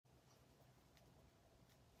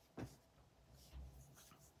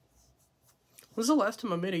When's the last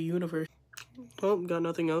time I made a universe? Oh, got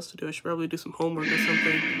nothing else to do. I should probably do some homework or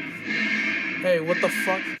something. Hey, what the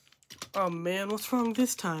fuck? Oh man, what's wrong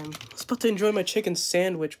this time? I was about to enjoy my chicken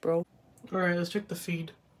sandwich, bro. Alright, let's check the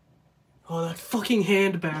feed. Oh, that fucking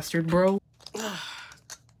hand bastard, bro. God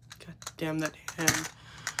damn that hand.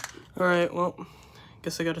 Alright, well,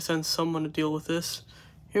 guess I gotta send someone to deal with this.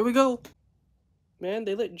 Here we go. Man,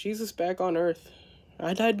 they let Jesus back on earth.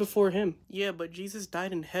 I died before him. Yeah, but Jesus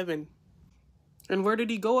died in heaven. And where did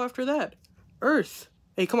he go after that? Earth.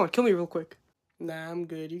 Hey, come on, kill me real quick. Nah, I'm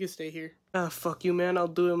good. You can stay here. Ah, fuck you, man. I'll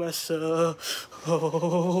do it myself.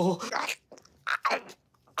 Oh. At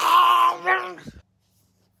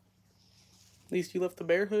least you left the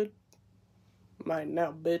bear hood. Mine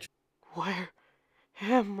now, bitch. Where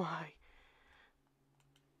am I?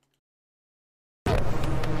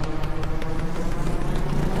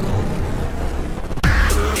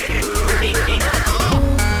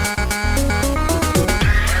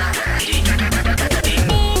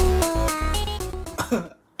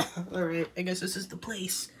 Alright, I guess this is the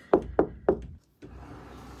place.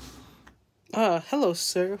 Hello,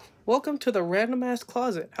 sir. Welcome to the random-ass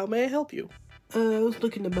closet. How may I help you? I was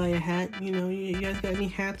looking to buy a hat. You know, you guys got any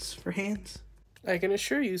hats for hands? I can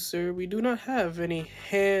assure you, sir, we do not have any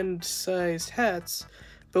hand-sized hats,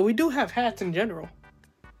 but we do have hats in general.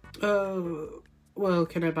 Well,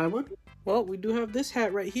 can I buy one? Well, we do have this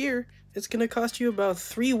hat right here. It's gonna cost you about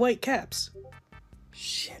 3 white caps.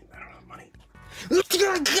 Shit, I don't have money.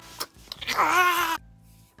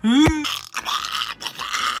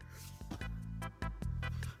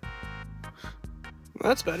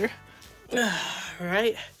 That's better.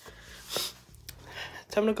 Right.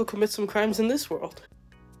 Time to go commit some crimes in this world.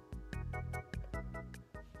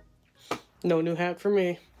 No new hat for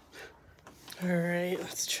me. Alright,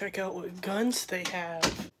 let's check out what guns they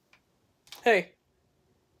have. Hey,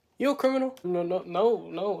 you a criminal?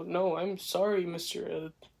 No, I'm sorry,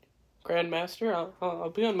 Mr. Grandmaster. I'll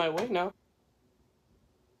be on my way now.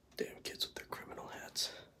 Damn kids with their criminal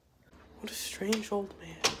hats. What a strange old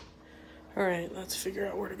man. Alright, let's figure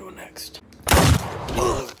out where to go next.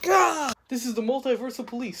 Oh, God! This is the multiversal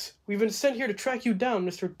police. We've been sent here to track you down,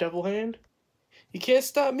 Mr. Devil Hand. You can't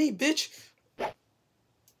stop me, bitch!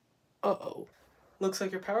 Uh-oh. Looks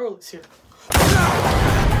like you're powerless here.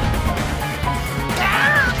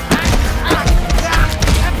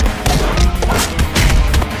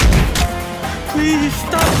 Please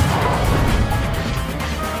stop!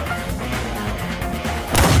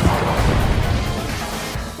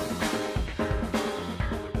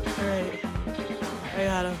 I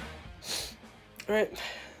got him. Alright,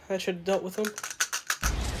 I should have dealt with him.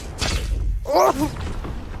 Oh!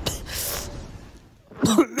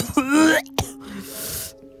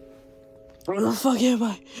 Where the fuck am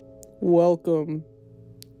I? Welcome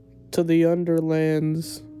to the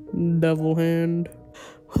Underlands, Devil Hand.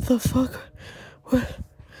 What the fuck?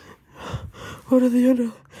 What are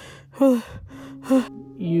the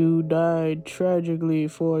You died tragically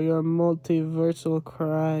for your multiversal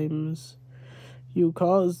crimes. You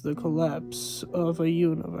caused the collapse of a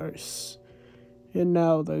universe, and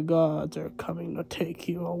now the gods are coming to take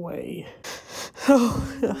you away. Oh,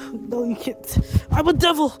 no, you can't. I'm a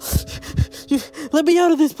devil! Let me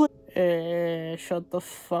out of this place! Shut the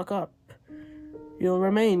fuck up. You'll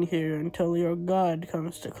remain here until your god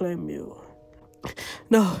comes to claim you.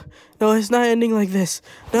 No, it's not ending like this.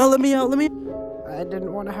 No, let me out, I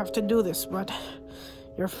didn't want to have to do this, but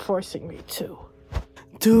you're forcing me to.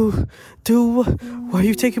 Why are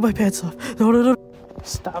you taking my pants off? No.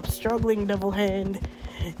 Stop struggling, Devil Hand.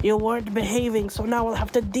 You weren't behaving, so now I'll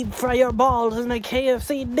have to deep fry your balls in a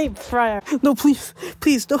KFC deep fryer. No, please,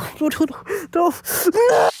 no.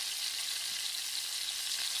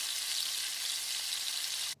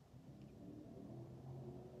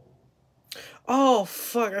 Oh,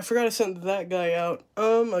 fuck, I forgot to send that guy out.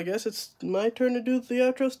 I guess it's my turn to do the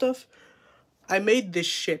outro stuff. I made this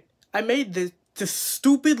shit. I made this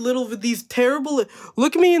stupid little, these terrible,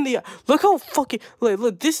 look me in the eye. Look how fucking,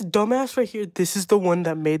 look, this dumbass right here, this is the one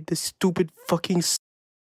that made this stupid fucking